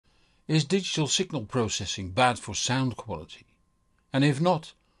Is digital signal processing bad for sound quality? And if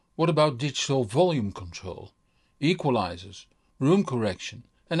not, what about digital volume control, equalizers, room correction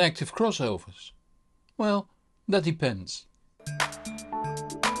and active crossovers? Well, that depends.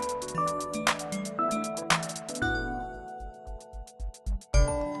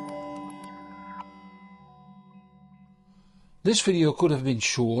 This video could have been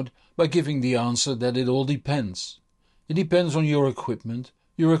short by giving the answer that it all depends. It depends on your equipment,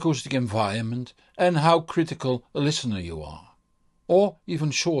 your acoustic environment and how critical a listener you are. Or even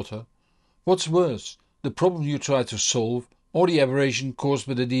shorter, what's worse, the problem you try to solve or the aberration caused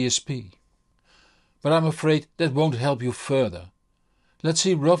by the DSP. But I'm afraid that won't help you further. Let's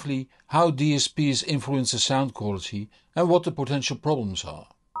see roughly how DSPs influence the sound quality and what the potential problems are.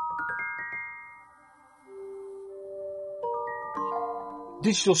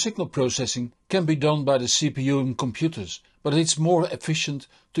 Digital signal processing can be done by the CPU in computers, but it's more efficient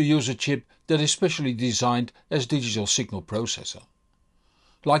to use a chip that is specially designed as digital signal processor,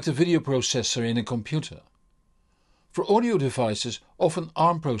 like the video processor in a computer. For audio devices, often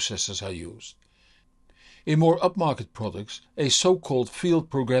ARM processors are used. In more upmarket products, a so-called field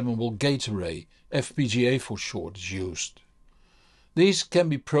programmable gate array, FPGA for short, is used. These can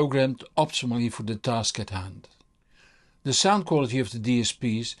be programmed optimally for the task at hand. The sound quality of the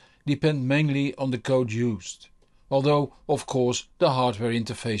DSPs depend mainly on the code used, although of course the hardware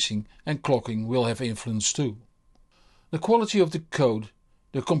interfacing and clocking will have influence too. The quality of the code,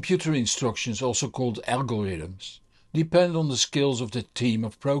 the computer instructions also called algorithms, depend on the skills of the team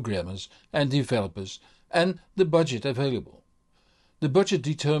of programmers and developers and the budget available. The budget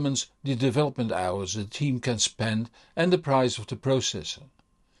determines the development hours the team can spend and the price of the processor.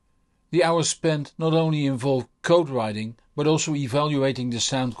 The hours spent not only involve code writing but also evaluating the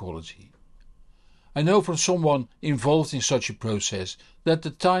sound quality. I know from someone involved in such a process that the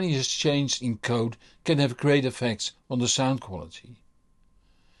tiniest change in code can have great effects on the sound quality.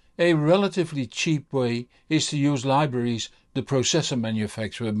 A relatively cheap way is to use libraries the processor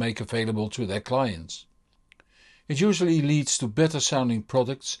manufacturer make available to their clients. It usually leads to better sounding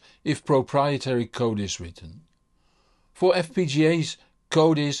products if proprietary code is written. For FPGAs,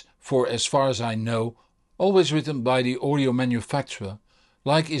 code is, for as far as I know, always written by the audio manufacturer,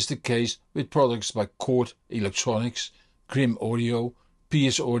 like is the case with products by Chord Electronics, Grim Audio,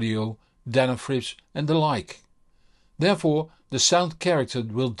 PS Audio, Dithering and the like. Therefore, the sound character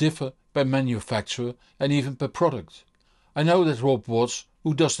will differ per manufacturer and even per product. I know that Rob Watts,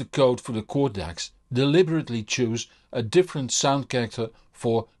 who does the code for the Chord DACs, deliberately choose a different sound character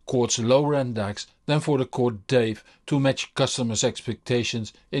for Chord's lower end DACs than for the Chord Dave to match customers'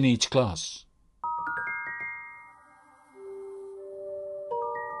 expectations in each class.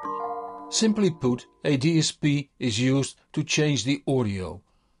 Simply put, a DSP is used to change the audio,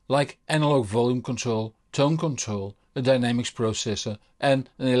 like analog volume control, tone control, a dynamics processor and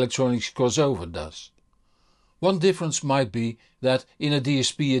an electronics crossover does. One difference might be that in a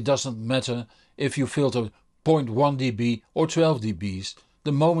DSP it doesn't matter if you filter 0.1 dB or 12 dBs,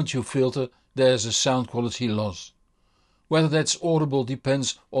 the moment you filter there is a sound quality loss. Whether that's audible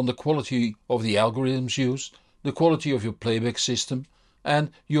depends on the quality of the algorithms used, the quality of your playback system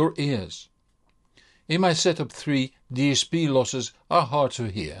and your ears. In my setup 3, DSP losses are hard to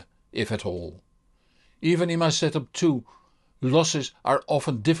hear, if at all. Even in my setup 2, losses are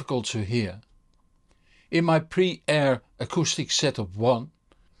often difficult to hear. In my pre-air acoustic setup 1,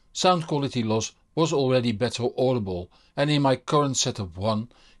 sound quality loss was already better audible, and in my current setup 1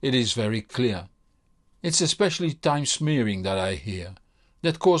 it is very clear. It's especially time smearing that I hear.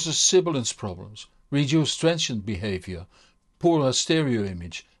 That causes sibilance problems, reduced transient behavior, poorer stereo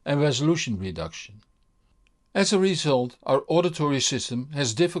image and resolution reduction. As a result, our auditory system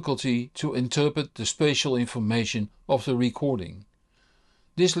has difficulty to interpret the spatial information of the recording.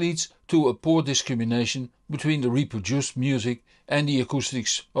 This leads to a poor discrimination between the reproduced music and the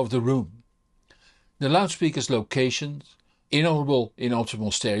acoustics of the room. The loudspeaker's locations, inaudible in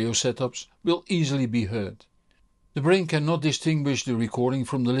optimal stereo setups, will easily be heard. The brain cannot distinguish the recording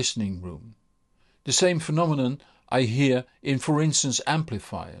from the listening room. The same phenomenon I hear in, for instance,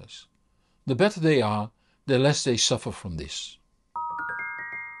 amplifiers. The better they are, the less they suffer from this.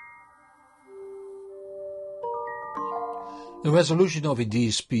 The resolution of a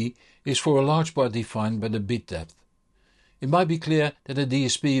DSP is for a large part defined by the bit depth. It might be clear that a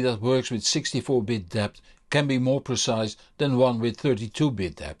DSP that works with 64-bit depth can be more precise than one with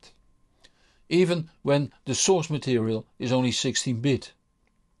 32-bit depth, even when the source material is only 16-bit.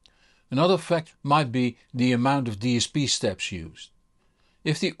 Another fact might be the amount of DSP steps used.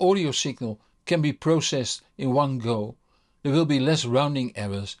 If the audio signal can be processed in one go, There will be less rounding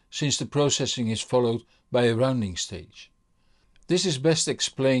errors since the processing is followed by a rounding stage. This is best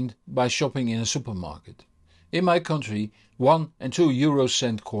explained by shopping in a supermarket. In my country, 1 and 2 euro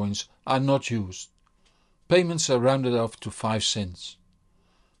cent coins are not used. Payments are rounded off to 5 cents.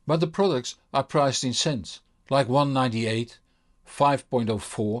 But the products are priced in cents, like 1.98,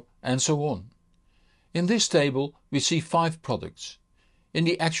 5.04 and so on. In this table we see 5 products. In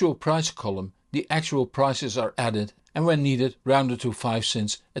the actual price column the actual prices are added and when needed rounded to 5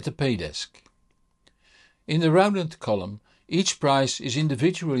 cents at the pay desk. In the rounded column each price is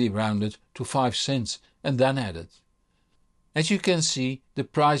individually rounded to 5 cents and then added. As you can see, the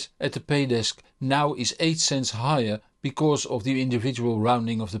price at the pay desk now is 8 cents higher because of the individual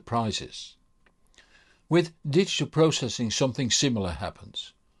rounding of the prices. With digital processing something similar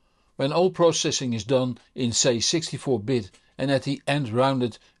happens. When all processing is done in say 64-bit and at the end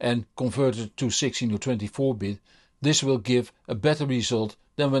rounded and converted to 16 or 24-bit, this will give a better result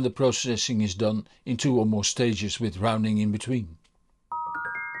than when the processing is done in 2 or more stages with rounding in between.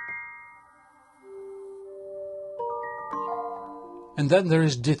 And then there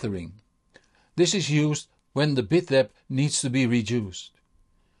is dithering. This is used when the bit depth needs to be reduced.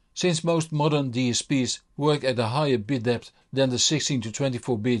 Since most modern DSPs work at a higher bit depth than the 16 to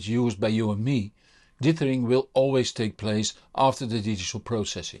 24 bits used by you and me, dithering will always take place after the digital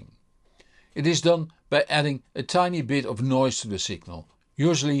processing. It is done by adding a tiny bit of noise to the signal,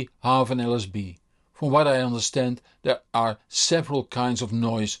 usually half an LSB. From what I understand, there are several kinds of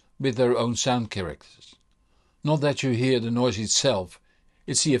noise with their own sound characters. Not that you hear the noise itself,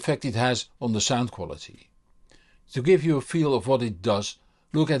 it's the effect it has on the sound quality. To give you a feel of what it does,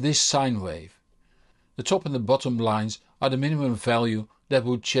 look at this sine wave. The top and the bottom lines are the minimum value that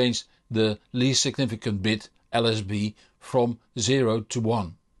would change the least significant bit LSB from 0 to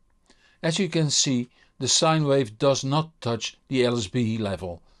 1. As you can see, the sine wave does not touch the LSB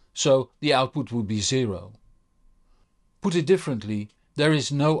level, so the output would be 0. Put it differently, there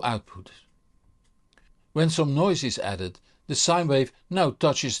is no output. When some noise is added, the sine wave now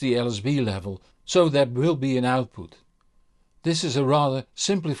touches the LSB level, so there will be an output. This is a rather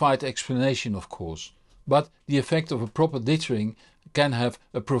simplified explanation of course, but the effect of a proper dithering can have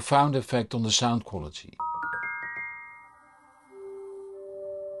a profound effect on the sound quality.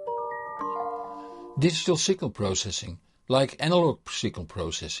 Digital signal processing, like analog signal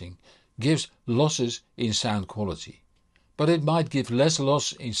processing, gives losses in sound quality, but it might give less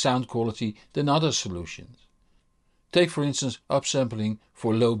loss in sound quality than other solutions. Take for instance upsampling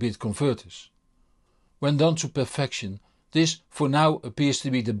for low bit converters. When done to perfection, this for now appears to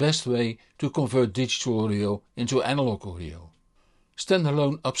be the best way to convert digital audio into analog audio.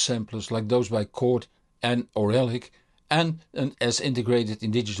 Standalone upsamplers like those by Chord and Auralic and as integrated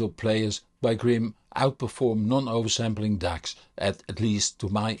in digital players by Grimm outperform non-oversampling DACs at least to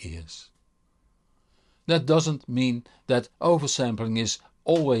my ears. That doesn't mean that oversampling is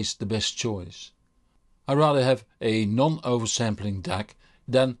always the best choice. I rather have a non-oversampling DAC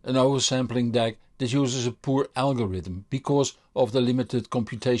than an oversampling DAC that uses a poor algorithm because of the limited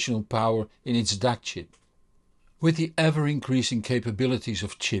computational power in its DAC chip. With the ever-increasing capabilities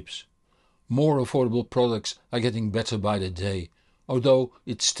of chips, more affordable products are getting better by the day, although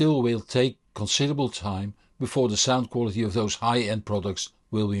it still will take considerable time before the sound quality of those high-end products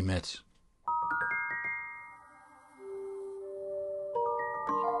will be met.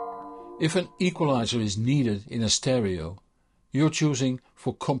 If an equalizer is needed in a stereo, you're choosing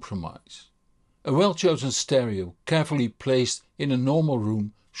for compromise. A well-chosen stereo, carefully placed in a normal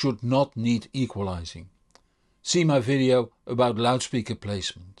room, should not need equalizing. See my video about loudspeaker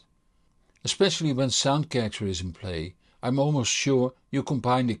placement. Especially when sound character is in play, I'm almost sure you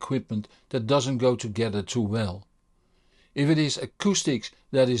combine equipment that doesn't go together too well. If it is acoustics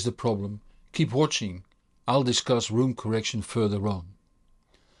that is the problem, keep watching. I'll discuss room correction further on.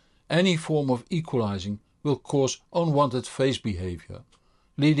 Any form of equalizing will cause unwanted phase behavior,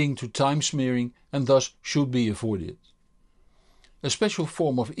 leading to time smearing and thus should be avoided. A special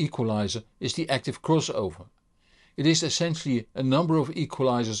form of equalizer is the active crossover. It is essentially a number of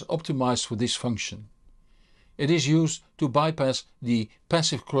equalizers optimized for this function. It is used to bypass the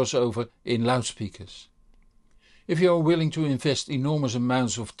passive crossover in loudspeakers. If you are willing to invest enormous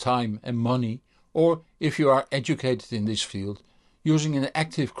amounts of time and money, or if you are educated in this field, using an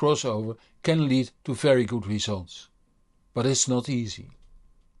active crossover can lead to very good results. But it's not easy.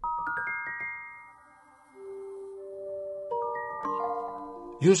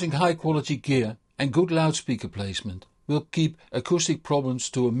 Using high quality gear and good loudspeaker placement will keep acoustic problems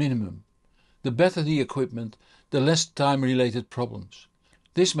to a minimum. The better the equipment, the less time related problems.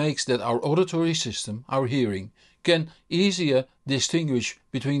 This makes that our auditory system, our hearing, can easier distinguish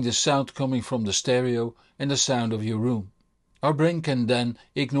between the sound coming from the stereo and the sound of your room. Our brain can then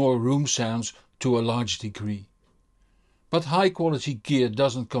ignore room sounds to a large degree. But high quality gear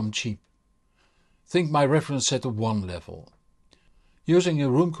doesn't come cheap. Think my reference setup 1 level. Using a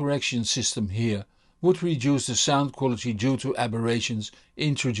room correction system here would reduce the sound quality due to aberrations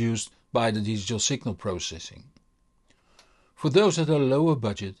introduced by the digital signal processing. For those at a lower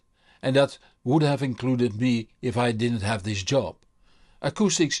budget, and that would have included me if I didn't have this job,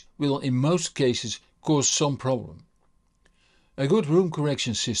 acoustics will in most cases cause some problem. A good room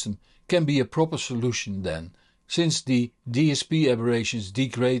correction system can be a proper solution then, since the DSP aberrations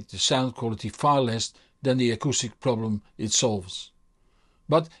degrade the sound quality far less than the acoustic problem it solves.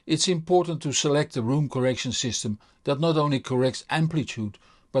 But it's important to select a room correction system that not only corrects amplitude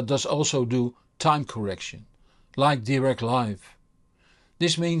but does also do time correction, like Dithering Live.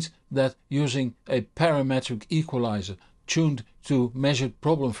 This means that using a parametric equalizer tuned to measured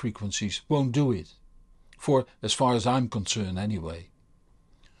problem frequencies won't do it, for as far as I'm concerned anyway.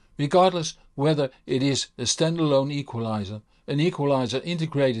 Regardless whether it is a standalone equalizer, an equalizer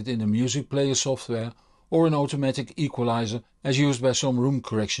integrated in a music player software, or an automatic equalizer as used by some room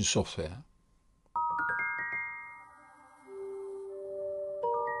correction software.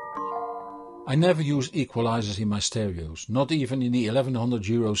 I never use equalizers in my stereos, not even in the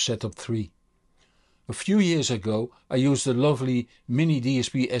 €1100 Setup 3. A few years ago I used the lovely Mini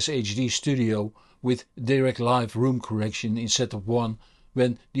DSP SHD Studio with Dithering Live room correction in Setup 1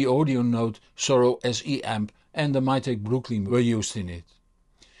 when the Audio Note Soro SE amp and the Mytek Brooklyn were used in it.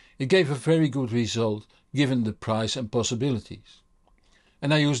 It gave a very good result given the price and possibilities.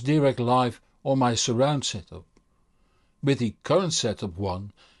 And I use Dithering Live on my surround setup. With the current Setup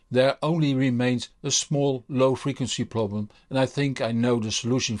 1 there only remains a small low frequency problem, and I think I know the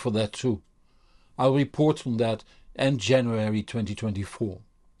solution for that too. I'll report on that end January 2024.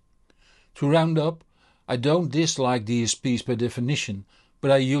 To round up, I don't dislike DSPs per definition, but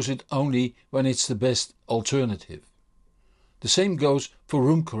I use it only when it's the best alternative. The same goes for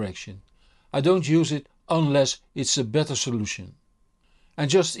room correction. I don't use it unless it's a better solution. And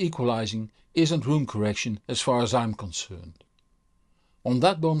just equalizing isn't room correction as far as I'm concerned. On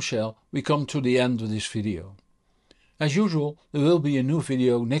that bombshell we come to the end of this video. As usual, there will be a new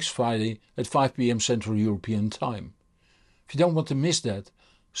video next Friday at 5 PM Central European Time. If you don't want to miss that,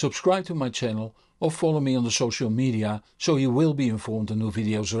 subscribe to my channel or follow me on the social media so you will be informed of new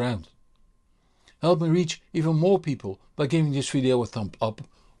videos around. Help me reach even more people by giving this video a thumb up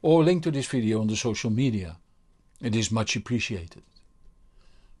or link to this video on the social media. It is much appreciated.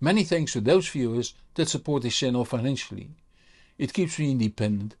 Many thanks to those viewers that support this channel financially. It keeps me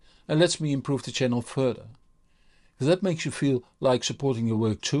independent and lets me improve the channel further. If that makes you feel like supporting your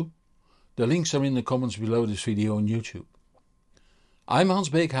work too, the links are in the comments below this video on YouTube. I'm Hans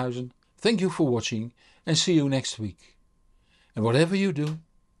Beekhuizen, thank you for watching and see you next week. And whatever you do,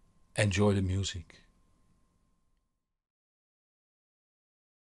 enjoy the music.